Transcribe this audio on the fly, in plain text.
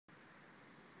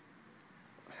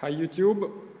Hi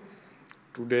YouTube,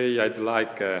 today I'd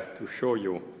like to show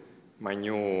you my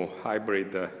new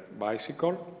hybrid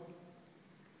bicycle.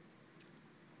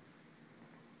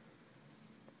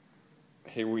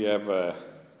 Here we have a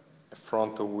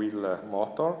front wheel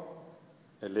motor,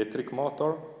 electric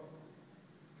motor,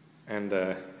 and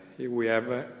here we have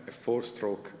a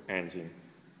 4-stroke engine.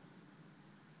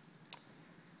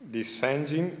 This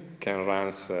engine can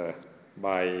run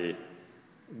by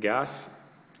gas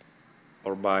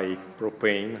or by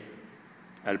propane,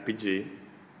 LPG,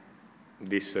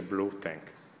 this blue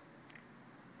tank.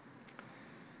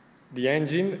 The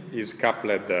engine is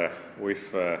coupled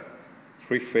with a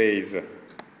 3-phase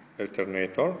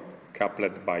alternator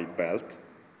coupled by belt.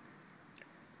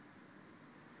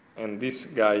 And this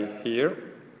guy here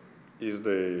is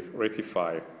the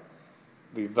rectifier.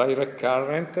 The direct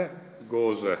current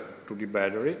goes to the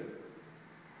battery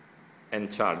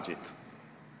and charge it.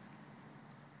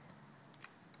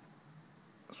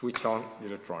 Switch on the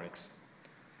electronics.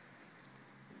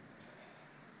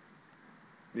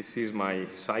 This is my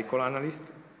cycle analyst,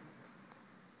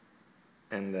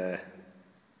 and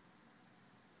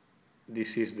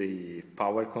this is the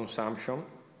power consumption,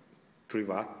 3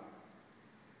 watt.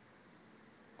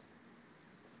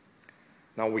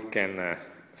 Now we can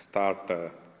start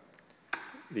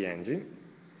the engine.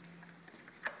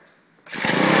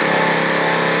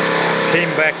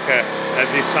 Came back at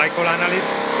the cycle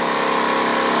analyst.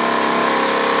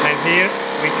 And here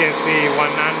we can see 175,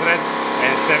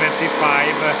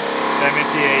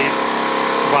 78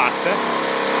 watt.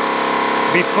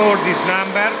 Before this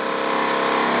number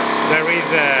there is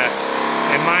a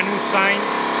minus sign.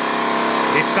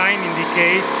 This sign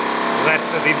indicates that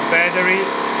the battery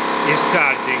is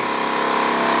charging.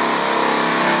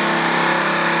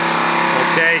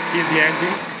 Okay, kill the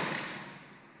engine.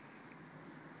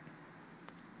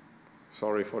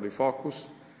 Sorry for the focus.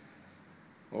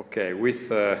 Okay, with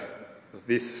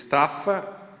this stuff,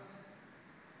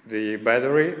 the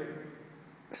battery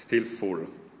is still full,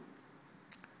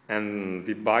 and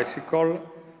the bicycle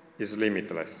is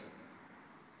limitless.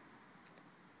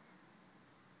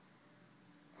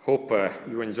 Hope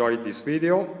you enjoyed this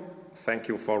video. Thank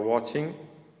you for watching.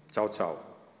 Ciao, ciao.